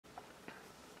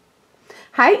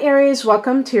Hi Aries,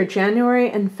 welcome to your January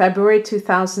and February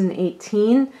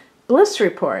 2018 Bliss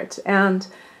Report. And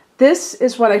this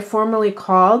is what I formerly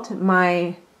called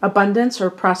my Abundance or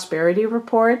Prosperity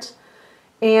Report.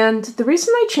 And the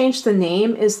reason I changed the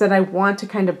name is that I want to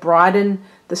kind of broaden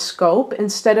the scope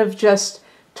instead of just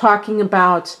talking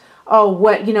about, oh,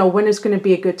 when is going to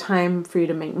be a good time for you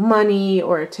to make money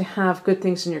or to have good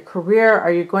things in your career?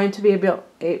 Are you going to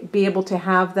be able to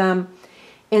have them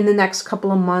in the next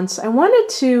couple of months? I wanted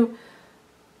to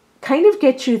kind of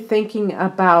get you thinking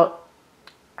about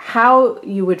how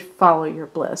you would follow your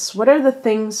bliss. What are the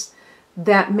things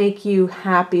that make you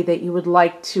happy that you would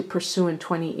like to pursue in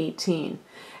 2018?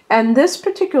 And this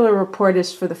particular report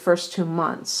is for the first 2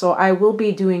 months, so I will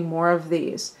be doing more of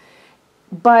these.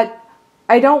 But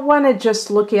I don't want to just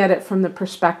look at it from the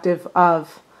perspective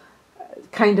of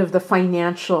kind of the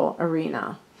financial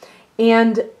arena.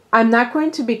 And I'm not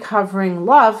going to be covering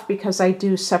love because I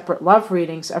do separate love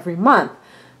readings every month.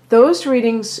 Those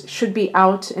readings should be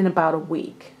out in about a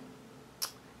week,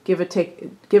 give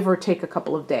or take a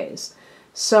couple of days.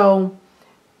 So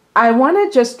I want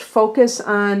to just focus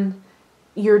on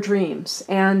your dreams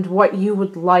and what you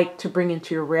would like to bring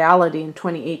into your reality in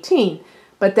 2018.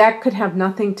 But that could have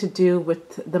nothing to do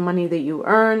with the money that you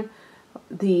earn,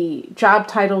 the job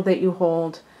title that you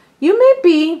hold. You may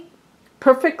be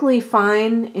perfectly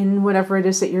fine in whatever it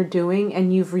is that you're doing,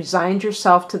 and you've resigned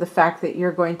yourself to the fact that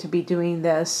you're going to be doing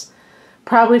this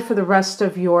probably for the rest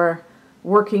of your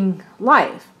working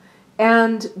life.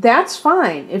 And that's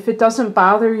fine. If it doesn't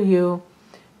bother you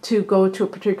to go to a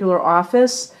particular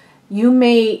office, you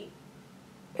may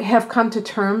have come to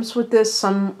terms with this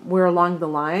somewhere along the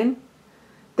line,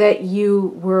 that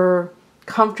you were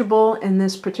comfortable in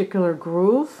this particular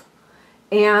groove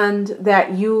and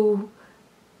that you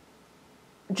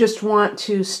just want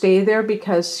to stay there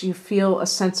because you feel a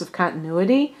sense of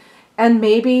continuity. And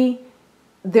maybe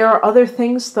there are other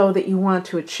things, though, that you want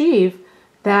to achieve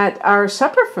that are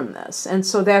separate from this. And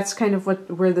so that's kind of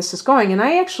where this is going. And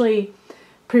I actually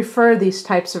prefer these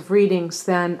types of readings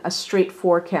than a straight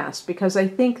forecast, because I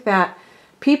think that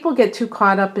people get too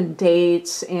caught up in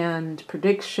dates and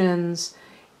predictions,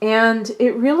 and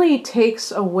it really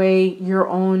takes away your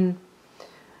own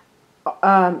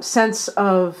sense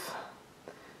of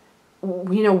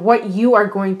what you are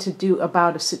going to do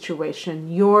about a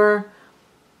situation, your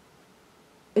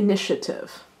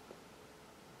initiative.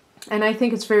 And I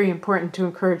think it's very important to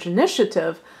encourage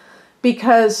initiative,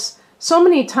 because so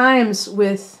many times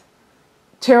with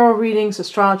tarot readings,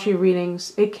 astrology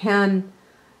readings, it can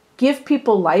give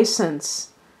people license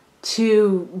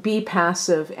to be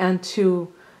passive and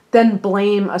to then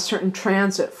blame a certain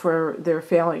transit for their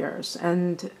failures.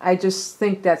 And I just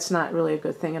think that's not really a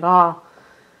good thing at all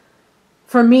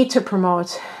for me to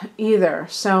promote either.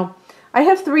 So I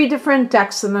have 3 different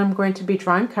decks that I'm going to be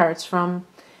drawing cards from,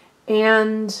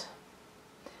 and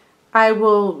I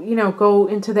will, go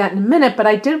into that in a minute, but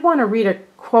I did want to read a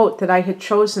quote that I had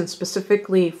chosen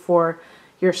specifically for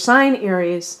your sign,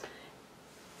 Aries.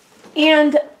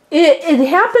 And it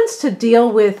happens to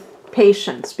deal with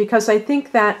patience, because I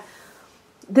think that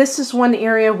this is one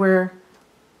area where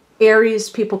Aries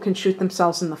people can shoot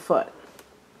themselves in the foot,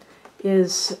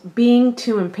 is being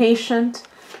too impatient,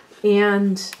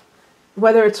 and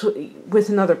whether it's with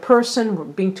another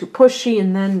person, being too pushy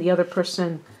and then the other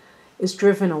person is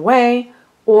driven away,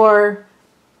 or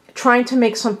trying to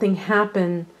make something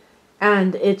happen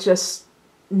and it's just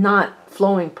not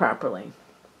flowing properly.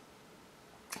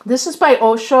 This is by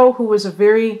Osho, who was a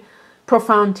very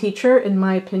profound teacher, in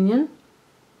my opinion.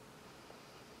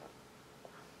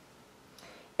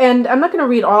 And I'm not going to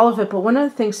read all of it, but one of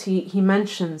the things he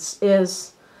mentions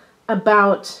is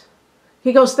about,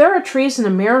 he goes, there are trees in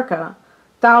America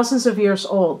thousands of years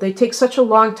old. They take such a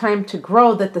long time to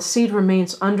grow that the seed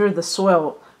remains under the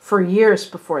soil for years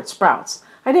before it sprouts.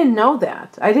 I didn't know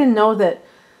that. I didn't know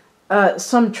that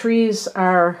some trees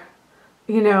are,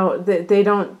 they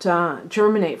don't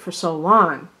germinate for so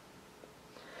long.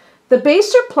 The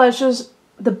baser pleasures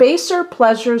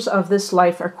of this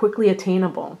life are quickly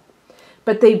attainable,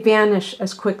 but they vanish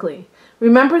as quickly.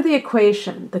 Remember the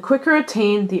equation: the quicker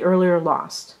attained, the earlier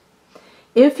lost.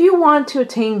 If you want to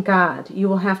attain God, you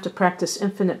will have to practice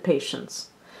infinite patience.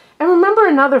 And remember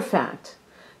another fact: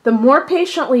 the more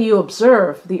patiently you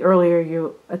observe, the earlier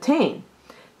you attain.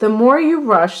 The more you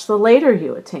rush, the later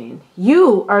you attain.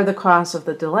 You are the cause of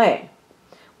the delay.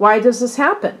 Why does this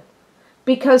happen?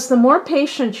 Because the more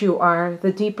patient you are,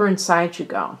 the deeper inside you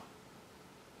go.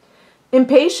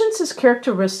 Impatience is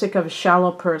characteristic of a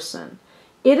shallow person.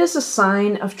 It is a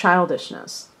sign of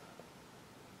childishness.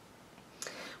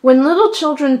 When little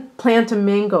children plant a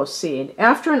mango seed,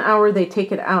 after an hour they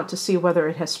take it out to see whether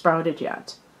it has sprouted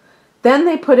yet. Then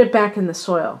they put it back in the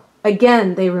soil.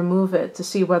 Again, they remove it to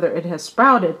see whether it has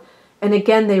sprouted, and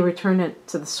again they return it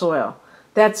to the soil.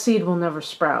 That seed will never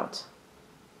sprout.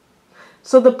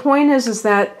 So the point is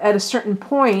that at a certain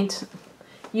point,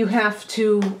 you have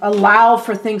to allow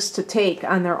for things to take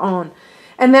on their own.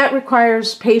 And that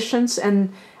requires patience,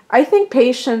 and I think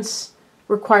patience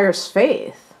requires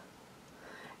faith.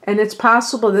 And it's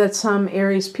possible that some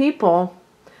Aries people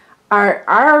are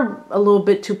a little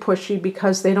bit too pushy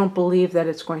because they don't believe that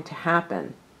it's going to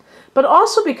happen. But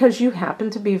also because you happen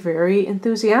to be very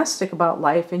enthusiastic about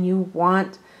life and you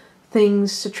want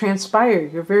things to transpire.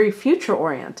 You're very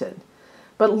future-oriented.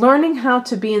 But learning how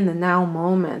to be in the now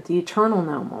moment, the eternal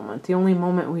now moment, the only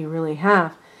moment we really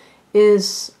have,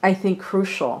 is, I think,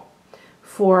 crucial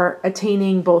for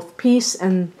attaining both peace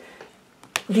and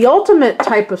the ultimate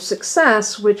type of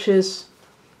success, which is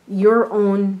your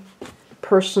own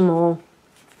personal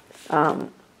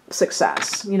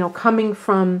success, you know, coming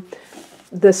from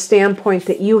the standpoint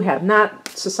that you have, not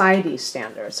society's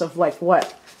standards of like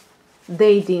what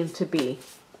they deem to be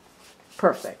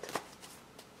perfect.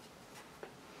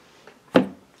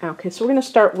 Okay, so we're going to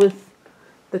start with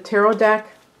the tarot deck.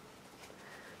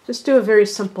 Just do a very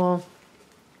simple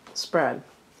spread.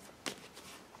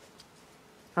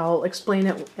 I'll explain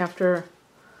it after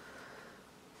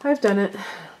I've done it.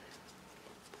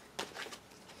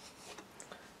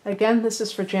 Again, this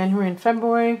is for January and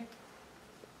February.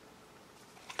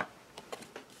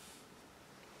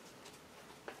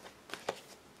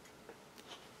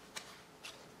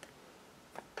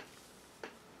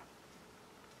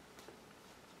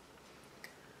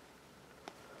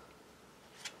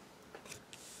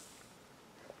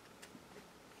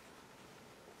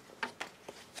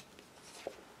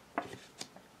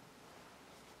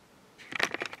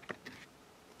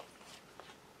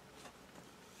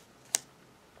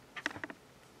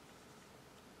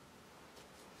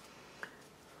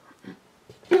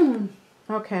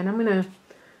 Okay, and I'm going to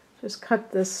just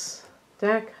cut this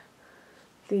deck.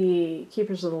 The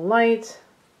Keepers of the Light,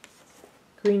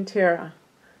 Green Terra,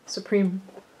 Supreme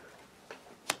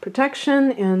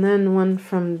Protection, and then one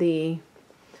from the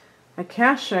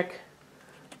Akashic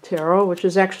Tarot, which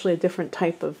is actually a different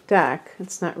type of deck.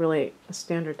 It's not really a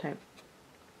standard type.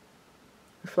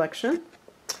 Reflection.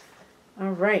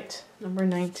 All right, number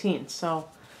 19. So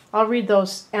I'll read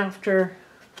those after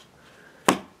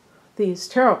these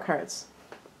tarot cards.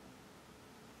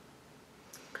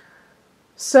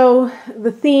 So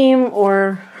the theme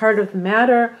or heart of the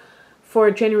matter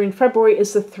for January and February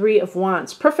is the Three of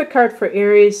Wands. Perfect card for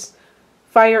Aries,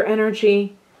 fire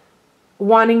energy,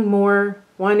 wanting more,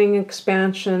 wanting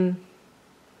expansion,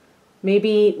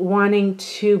 maybe wanting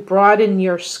to broaden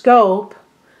your scope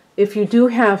if you do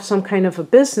have some kind of a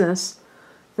business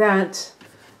that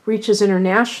reaches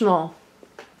international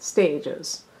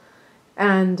stages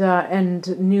and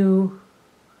new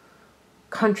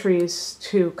countries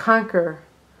to conquer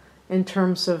in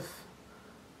terms of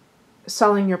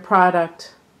selling your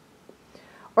product,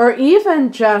 or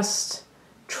even just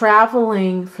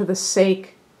traveling for the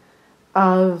sake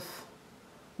of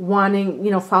wanting, you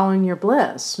know, following your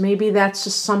bliss. Maybe that's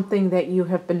just something that you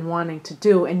have been wanting to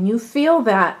do, and you feel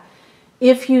that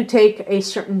if you take a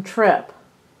certain trip,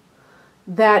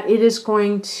 that it is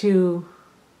going to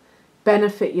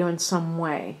benefit you in some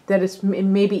way, that it's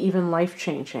maybe even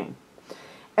life-changing.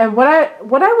 And what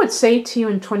I would say to you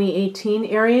in 2018,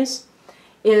 Aries,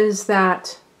 is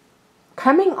that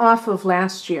coming off of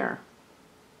last year,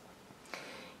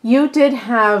 you did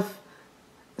have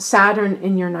Saturn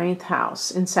in your 9th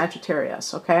house in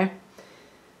Sagittarius, okay?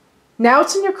 Now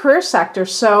it's in your career sector,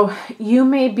 so you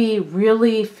may be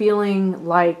really feeling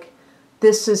like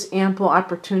this is ample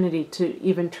opportunity to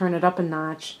even turn it up a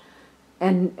notch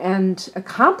and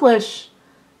accomplish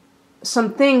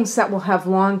some things that will have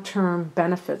long-term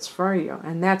benefits for you,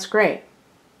 and that's great.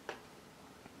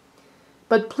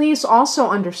 But please also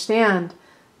understand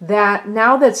that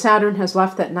now that Saturn has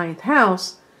left that 9th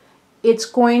house, it's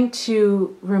going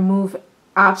to remove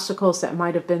obstacles that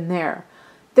might have been there.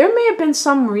 There may have been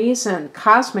some reason,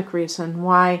 cosmic reason,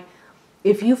 why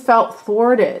if you felt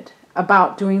thwarted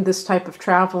about doing this type of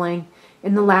traveling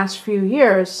in the last few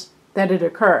years, that it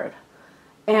occurred.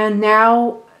 And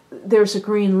now there's a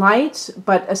green light,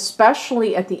 but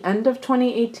especially at the end of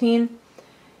 2018,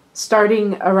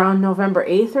 starting around November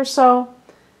 8th or so,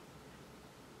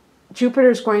 Jupiter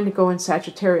is going to go in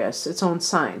Sagittarius, its own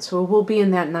sign. So it will be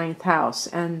in that 9th house,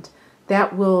 and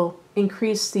that will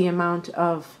increase the amount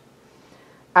of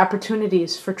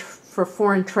opportunities for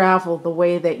foreign travel the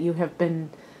way that you have been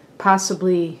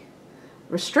possibly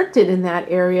restricted in that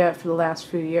area for the last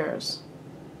few years.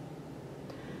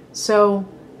 So,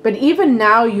 but even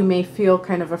now you may feel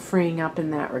kind of a freeing up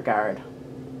in that regard.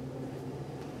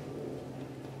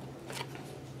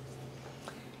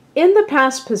 In the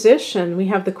past position, we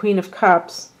have the Queen of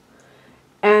Cups,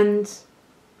 and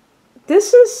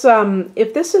this is,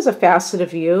 if this is a facet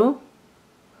of you,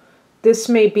 this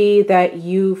may be that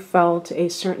you felt a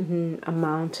certain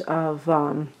amount of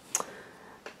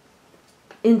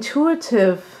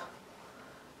intuitive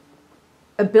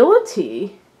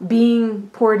ability being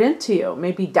poured into you,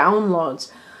 maybe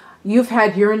downloads. You've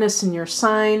had Uranus in your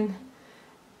sign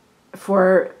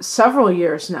for several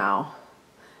years now.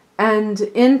 And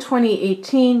in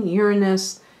 2018,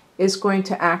 Uranus is going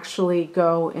to actually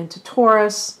go into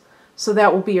Taurus. So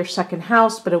that will be your second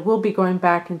house, but it will be going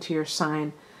back into your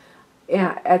sign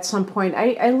at some point.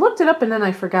 I looked it up and then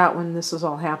I forgot when this is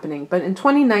all happening. But in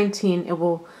 2019, it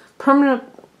will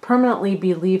permanently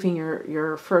be leaving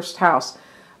your first house.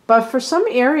 But for some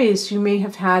Aries, you may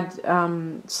have had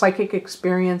psychic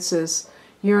experiences.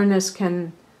 Uranus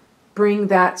can bring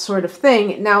that sort of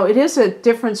thing. Now, it is a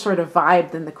different sort of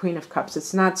vibe than the Queen of Cups.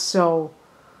 It's not so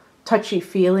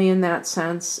touchy-feely in that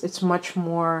sense. It's much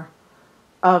more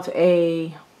of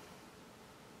a,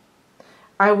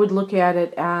 I would look at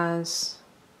it as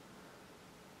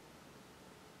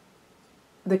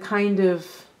the kind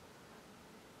of,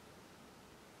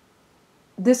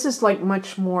 this is like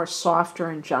much more softer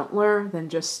and gentler than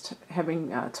just having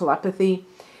telepathy.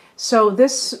 So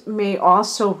this may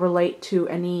also relate to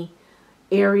any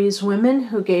Aries women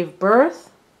who gave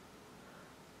birth,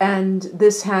 and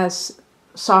this has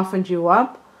softened you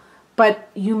up. But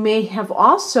you may have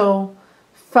also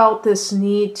felt this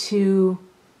need to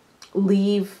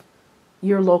leave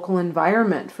your local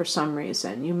environment for some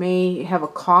reason. You may have a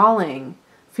calling,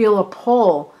 feel a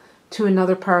pull to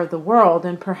another part of the world,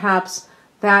 and perhaps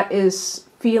that is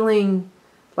feeling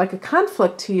like a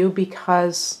conflict to you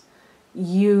because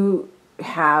you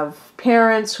have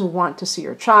parents who want to see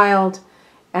your child,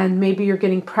 and maybe you're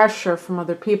getting pressure from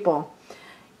other people.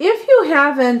 If you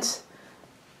haven't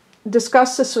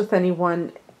discussed this with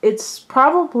anyone, it's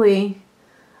probably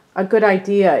a good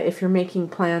idea if you're making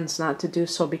plans not to do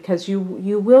so, because you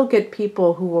will get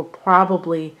people who will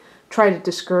probably try to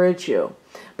discourage you.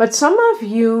 But some of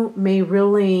you may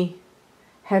really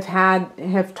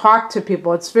have talked to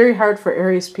people. It's very hard for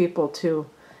Aries people to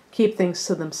keep things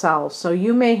to themselves. So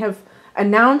you may have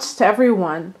announced to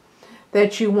everyone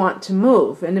that you want to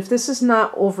move. And if this is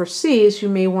not overseas, you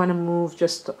may want to move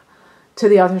just to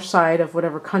the other side of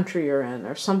whatever country you're in,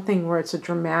 or something where it's a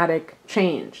dramatic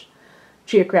change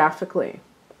geographically.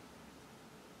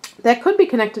 That could be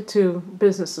connected to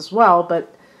business as well,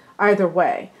 but either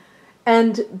way.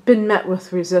 And been met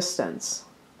with resistance.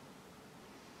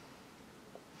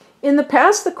 In the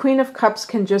past, the Queen of Cups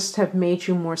can just have made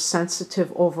you more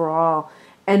sensitive overall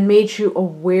and made you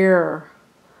aware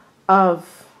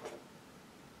of,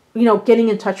 you know, getting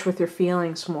in touch with your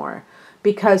feelings more,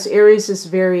 because Aries is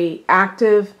very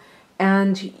active,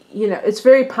 and, you know, it's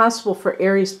very possible for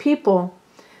Aries people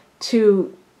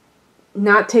to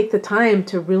not take the time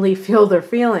to really feel their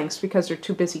feelings because they're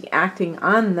too busy acting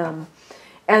on them.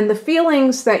 And the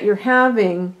feelings that you're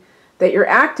having, that you're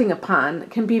acting upon,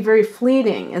 can be very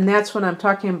fleeting. And that's what I'm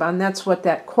talking about. And that's what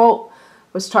that quote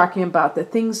was talking about. The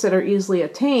things that are easily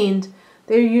attained,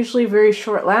 they're usually very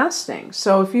short lasting.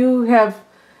 So if you have,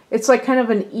 it's like kind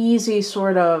of an easy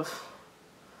sort of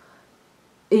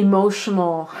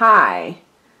emotional high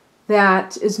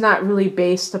that is not really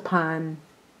based upon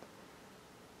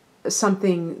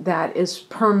something that is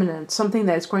permanent, something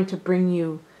that is going to bring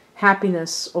you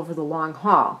happiness over the long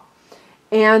haul.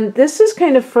 And this is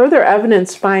kind of further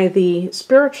evidenced by the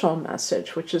spiritual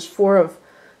message, which is Four of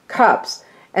Cups.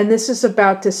 And this is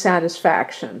about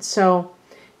dissatisfaction. So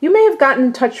you may have gotten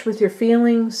in touch with your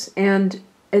feelings and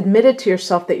admitted to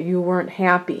yourself that you weren't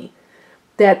happy,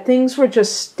 that things were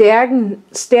just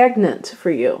stagnant for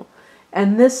you.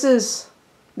 And this is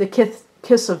the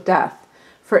kiss of death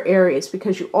for Aries,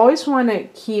 because you always want to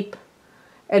keep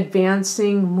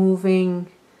advancing, moving,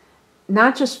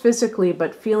 not just physically,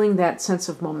 but feeling that sense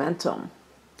of momentum.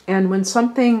 And when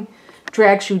something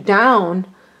drags you down,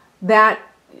 that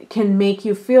can make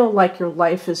you feel like your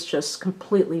life is just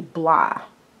completely blah.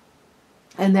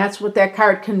 And that's what that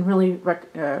card can really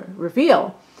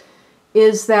reveal,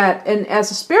 is that, and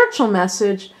as a spiritual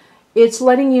message, it's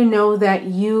letting you know that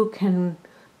you can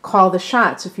call the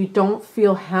shots. If you don't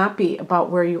feel happy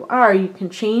about where you are, you can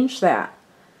change that.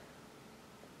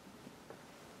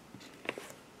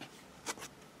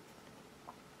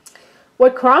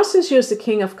 What crosses you is the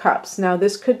King of Cups. Now,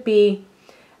 this could be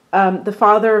The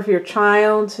father of your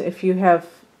child, if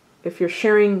you're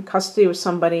sharing custody with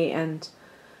somebody and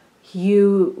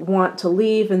you want to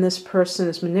leave and this person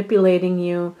is manipulating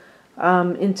you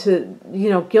into,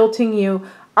 guilting you.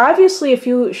 Obviously, if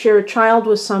you share a child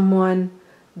with someone,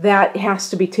 that has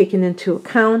to be taken into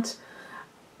account.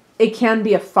 It can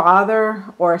be a father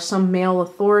or some male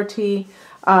authority.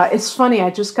 It's funny, I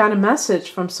just got a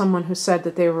message from someone who said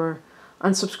that they were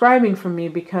unsubscribing from me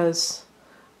because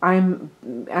I'm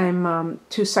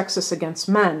too sexist against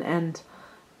men, and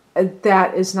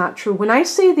that is not true. When I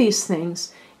say these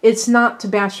things, it's not to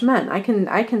bash men. I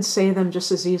can say them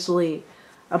just as easily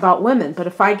about women. But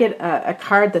if I get a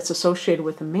card that's associated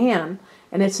with a man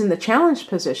and it's in the challenge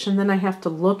position, then I have to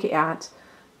look at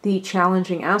the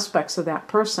challenging aspects of that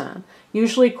person.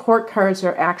 Usually court cards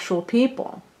are actual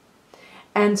people.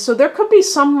 And so there could be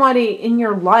somebody in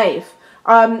your life.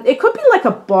 It could be like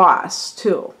a boss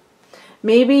too.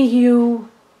 Maybe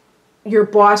your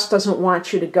boss doesn't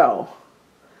want you to go.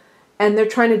 And they're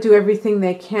trying to do everything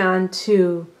they can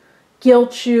to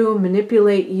guilt you,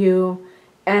 manipulate you.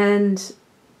 And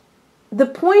the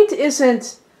point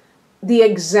isn't the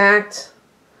exact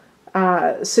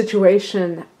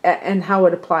situation and how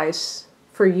it applies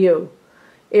for you,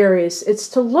 Aries. It's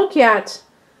to look at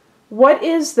what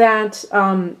is that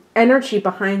energy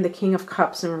behind the King of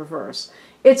Cups in reverse.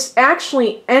 It's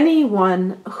actually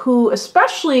anyone who,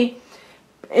 especially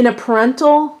in a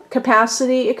parental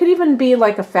capacity, it could even be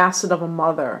like a facet of a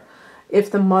mother, if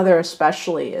the mother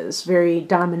especially is very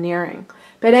domineering.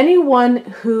 But anyone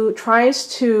who tries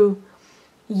to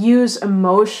use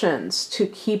emotions to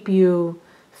keep you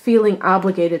feeling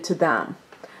obligated to them.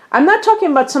 I'm not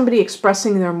talking about somebody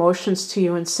expressing their emotions to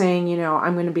you and saying,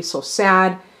 I'm going to be so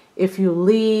sad if you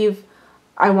leave,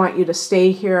 I want you to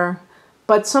stay here.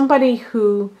 But somebody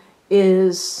who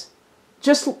is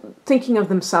just thinking of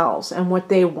themselves and what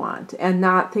they want and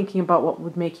not thinking about what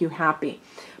would make you happy.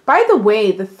 By the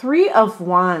way, the Three of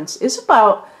Wands is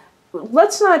about,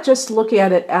 let's not just look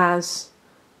at it as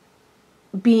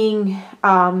being,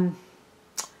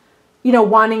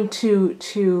 wanting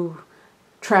to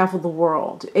travel the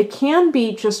world. It can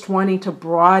be just wanting to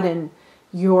broaden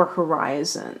your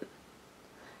horizon.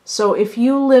 So if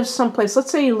you live someplace,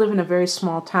 let's say you live in a very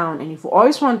small town and you've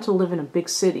always wanted to live in a big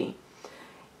city,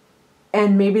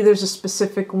 and maybe there's a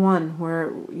specific one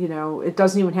where, it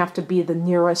doesn't even have to be the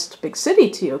nearest big city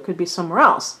to you. It could be somewhere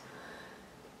else.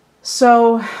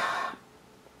 So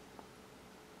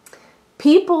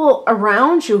people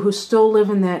around you who still live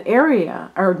in that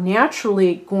area are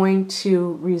naturally going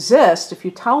to resist if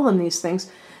you tell them these things,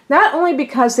 not only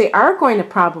because they are going to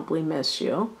probably miss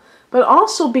you, but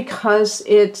also because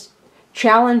it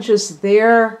challenges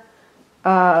their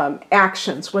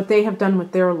actions, what they have done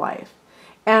with their life.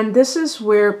 And this is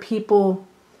where people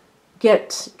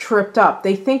get tripped up.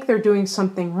 They think they're doing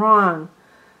something wrong,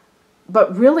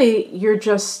 but really you're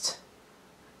just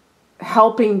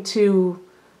helping to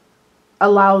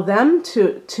allow them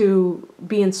to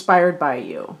be inspired by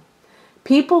you.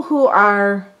 People who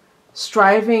are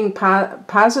striving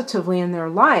positively in their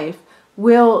life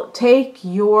will take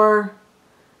your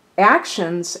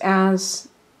actions as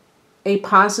a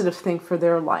positive thing for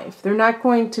their life. They're not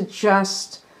going to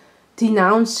just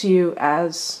denounce you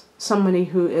as somebody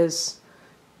who is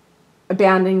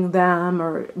abandoning them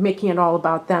or making it all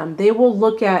about them. They will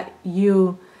look at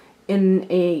you in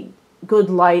a good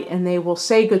light and they will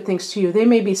say good things to you. They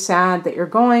may be sad that you're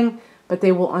going, but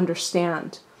they will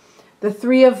understand. The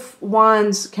Three of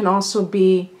Wands can also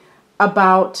be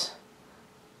about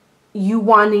you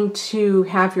wanting to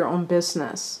have your own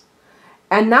business.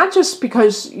 And not just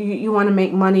because you want to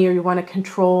make money or you want to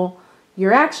control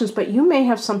your actions, but you may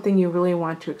have something you really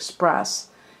want to express.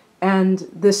 And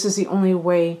this is the only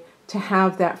way to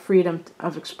have that freedom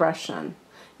of expression.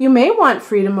 You may want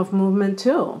freedom of movement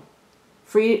too.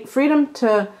 Freedom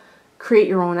to create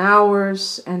your own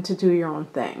hours and to do your own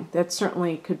thing. That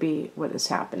certainly could be what is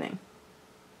happening.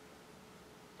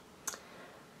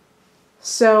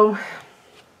 So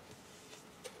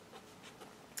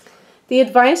the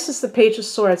advice is the Page of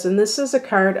Swords, and this is a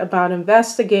card about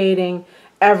investigating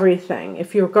everything.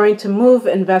 If you're going to move,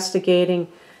 investigating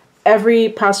every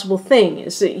possible thing.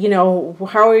 Is it,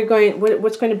 how are you going,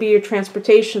 what's going to be your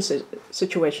transportation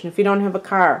situation? If you don't have a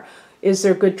car, is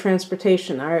there good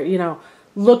transportation? Are,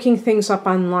 looking things up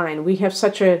online. We have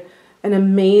such an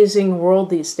amazing world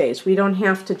these days. We don't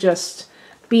have to just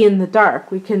be in the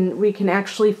dark. We can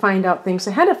actually find out things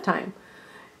ahead of time.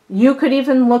 You could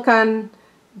even look on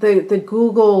the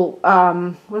Google,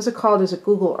 what is it called? Is it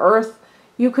Google Earth?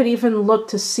 You could even look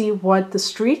to see what the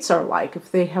streets are like,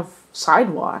 if they have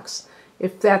sidewalks.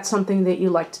 if that's something that you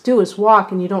like to do is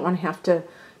walk and you don't want to have to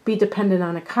be dependent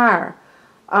on a car.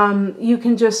 You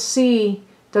can just see,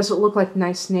 does it look like a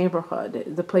nice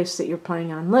neighborhood, the place that you're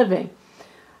planning on living?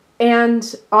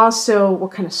 And also,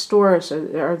 what kind of stores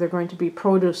are there going to be?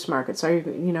 Produce markets? Are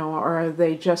you, or are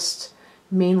they just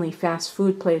mainly fast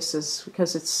food places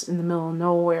because it's in the middle of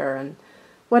nowhere and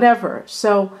whatever?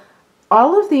 So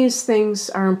all of these things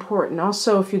are important.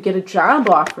 Also, if you get a job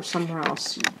offer somewhere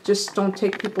else, just don't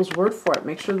take people's word for it.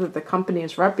 Make sure that the company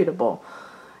is reputable.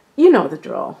 You know the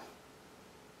drill.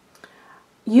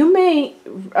 You may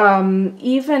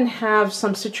even have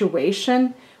some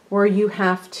situation where you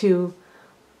have to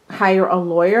hire a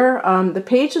lawyer. The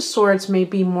Page of Swords may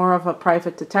be more of a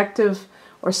private detective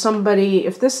or somebody.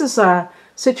 If this is a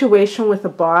situation with a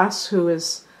boss who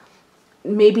is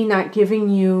maybe not giving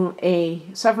you a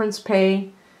severance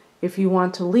pay if you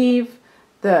want to leave,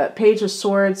 the Page of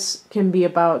Swords can be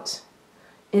about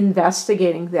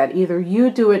investigating that. Either you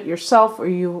do it yourself or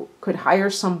you could hire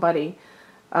somebody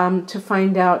to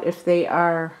find out if they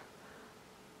are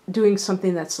doing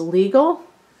something that's illegal.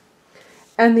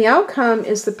 And the outcome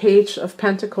is the Page of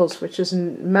Pentacles, which is a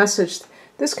message.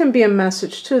 This can be a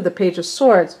message too, the Page of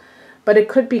Swords, but it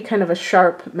could be kind of a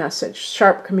sharp message,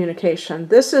 sharp communication.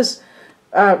 This is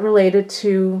related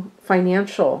to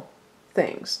financial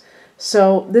things.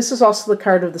 So this is also the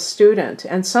card of the student.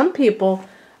 And some people,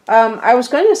 I was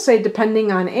going to say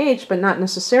depending on age, but not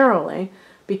necessarily,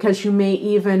 because you may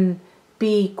even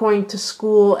be going to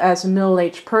school as a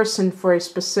middle-aged person for a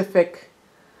specific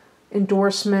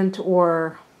endorsement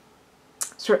or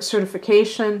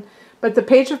certification. But the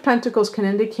Page of Pentacles can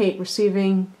indicate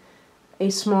receiving a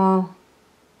small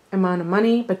amount of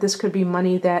money, but this could be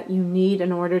money that you need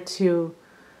in order to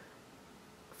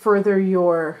further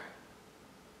your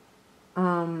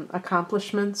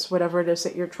accomplishments, whatever it is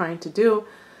that you're trying to do.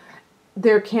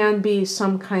 There can be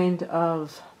some kind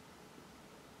of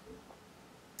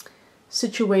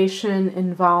situation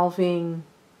involving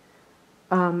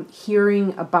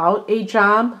hearing about a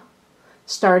job,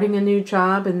 starting a new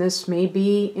job, and this may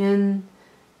be in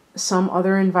some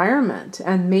other environment.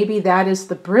 And maybe that is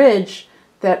the bridge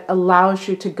that allows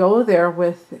you to go there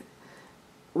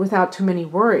without too many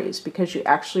worries, because you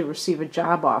actually receive a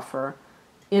job offer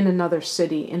in another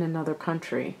city, in another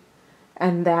country.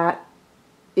 And that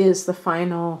is the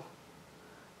final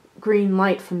green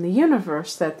light from the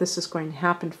universe that this is going to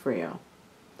happen for you.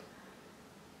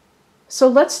 So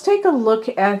let's take a look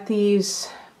at these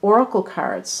oracle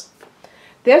cards.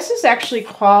 This is actually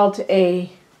called the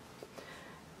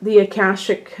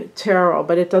Akashic Tarot,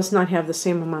 but it does not have the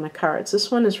same amount of cards.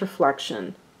 This one is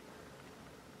Reflection.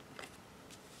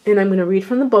 And I'm going to read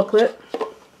from the booklet.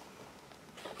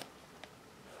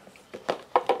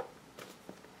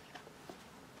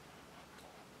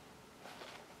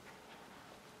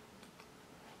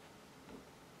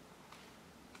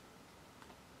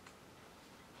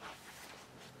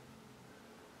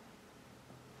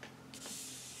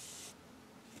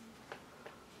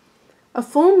 A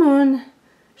full moon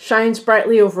shines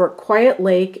brightly over a quiet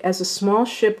lake as a small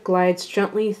ship glides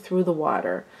gently through the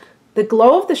water. The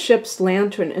glow of the ship's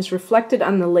lantern is reflected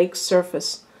on the lake's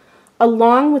surface,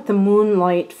 along with the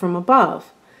moonlight from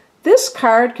above. This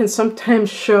card can sometimes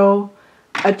show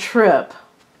a trip.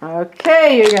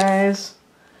 Okay, you guys.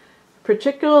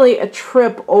 Particularly a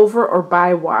trip over or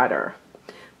by water.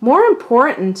 More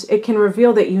important, it can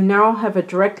reveal that you now have a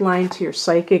direct line to your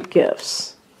psychic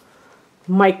gifts.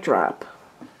 Mic drop.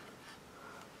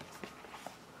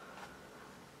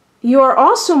 You are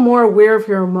also more aware of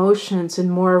your emotions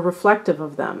and more reflective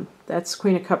of them. That's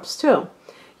Queen of Cups too.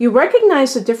 You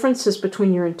recognize the differences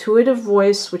between your intuitive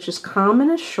voice, which is calm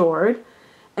and assured,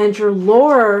 and your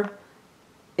lower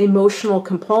emotional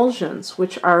compulsions,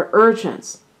 which are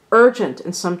urgent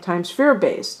and sometimes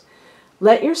fear-based.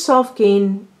 Let yourself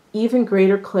gain even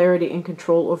greater clarity and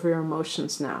control over your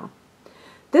emotions now.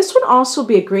 This would also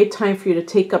be a great time for you to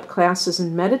take up classes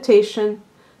in meditation,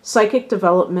 psychic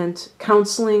development,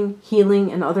 counseling,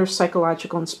 healing, and other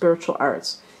psychological and spiritual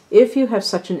arts, if you have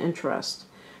such an interest.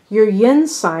 Your yin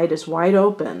side is wide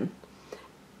open.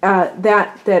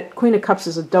 That Queen of Cups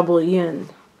is a double yin,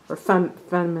 or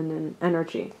feminine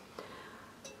energy.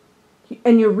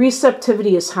 And your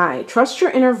receptivity is high. Trust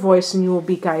your inner voice and you will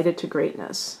be guided to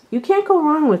greatness. You can't go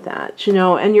wrong with that,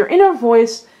 and your inner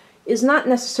voice is not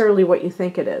necessarily what you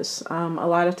think it is. A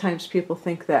lot of times people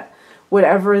think that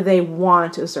whatever they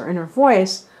want is their inner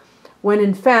voice, when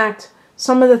in fact,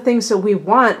 some of the things that we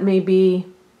want may be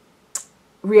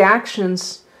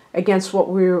reactions against what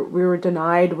we were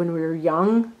denied when we were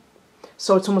young.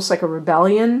 So it's almost like a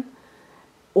rebellion,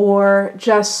 or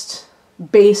just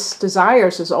base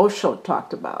desires, as Osho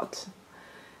talked about,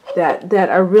 that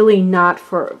are really not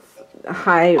for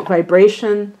high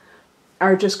vibration,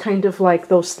 are just kind of like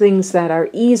those things that are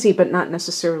easy but not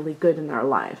necessarily good in our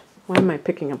life. Why am I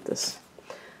picking up this?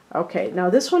 Okay, now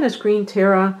this one is Green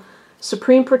Terra,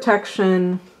 Supreme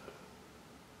Protection.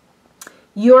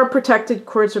 Your protected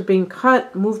cords are being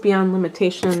cut. Move beyond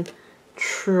limitation.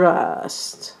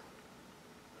 Trust.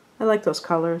 I like those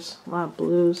colors. A lot of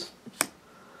blues.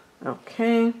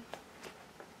 Okay.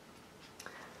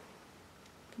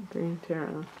 Green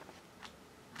Terra.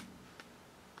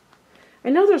 I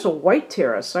know there's a white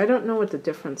Terra, so I don't know what the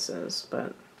difference is,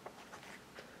 but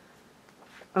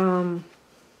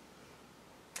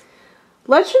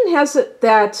legend has it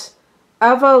that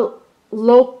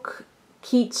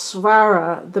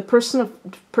Avalokitesvara, the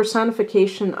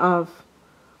personification of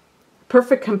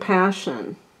perfect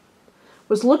compassion,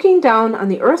 was looking down on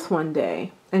the earth one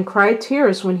day and cried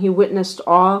tears when he witnessed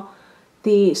all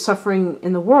the suffering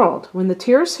in the world. When the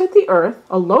tears hit the earth,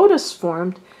 a lotus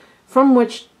formed from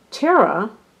which Tara,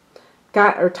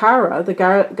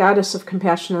 the goddess of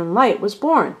compassion and light, was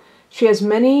born. She has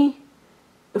many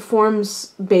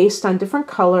forms based on different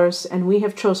colors, and we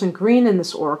have chosen green in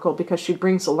this oracle because she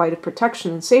brings the light of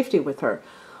protection and safety with her.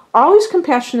 Always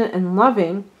compassionate and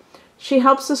loving, she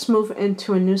helps us move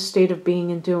into a new state of being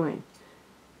and doing.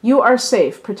 You are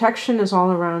safe. Protection is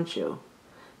all around you.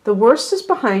 The worst is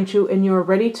behind you, and you are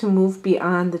ready to move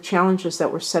beyond the challenges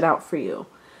that were set out for you.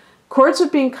 Cords are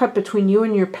being cut between you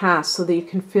and your past so that you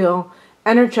can feel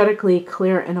energetically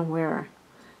clear and aware.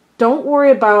 Don't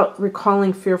worry about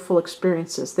recalling fearful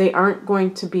experiences. They aren't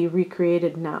going to be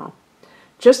recreated now.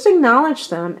 Just acknowledge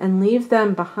them and leave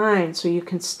them behind so you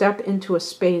can step into a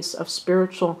space of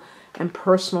spiritual and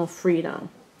personal freedom.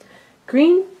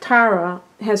 Green Tara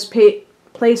has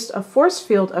placed a force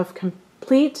field of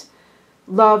complete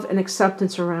love and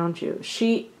acceptance around you.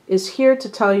 She is here to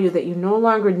tell you that you no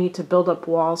longer need to build up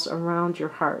walls around your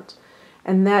heart,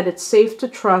 and that it's safe to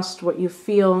trust what you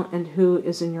feel and who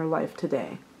is in your life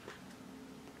today.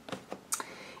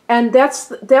 And that's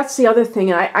the other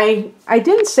thing. I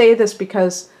didn't say this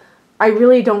because I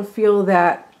really don't feel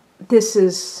that this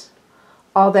is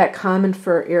all that common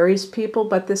for Aries people,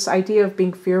 but this idea of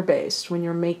being fear-based when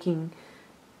you're making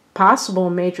possible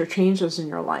major changes in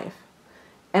your life.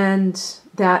 And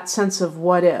that sense of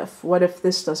what if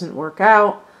this doesn't work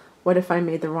out? What if I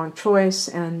made the wrong choice?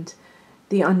 And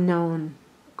the unknown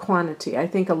quantity. I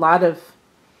think a lot of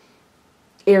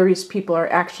Aries people are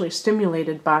actually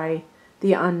stimulated by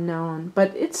the unknown,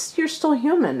 but you're still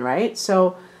human, right?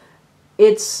 So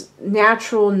it's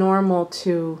natural, normal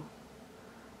to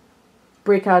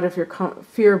break out of your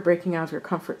fear of breaking out of your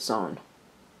comfort zone.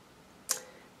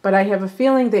 But I have a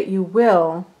feeling that you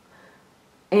will,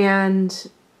 and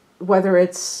whether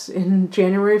it's in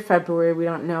January, February, we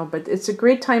don't know, but it's a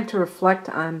great time to reflect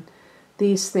on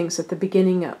these things at the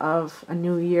beginning of a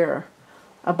new year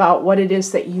about what it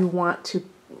is that you want to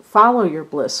follow your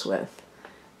bliss with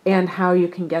and how you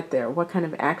can get there, what kind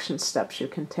of action steps you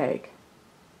can take.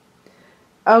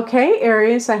 Okay,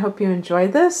 Aries, I hope you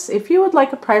enjoyed this. If you would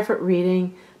like a private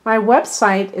reading, my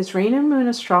website is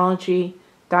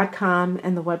rainandmoonastrology.com,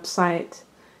 and the website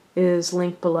is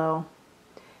linked below.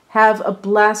 Have a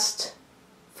blessed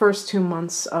first 2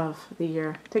 months of the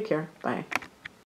year. Take care. Bye.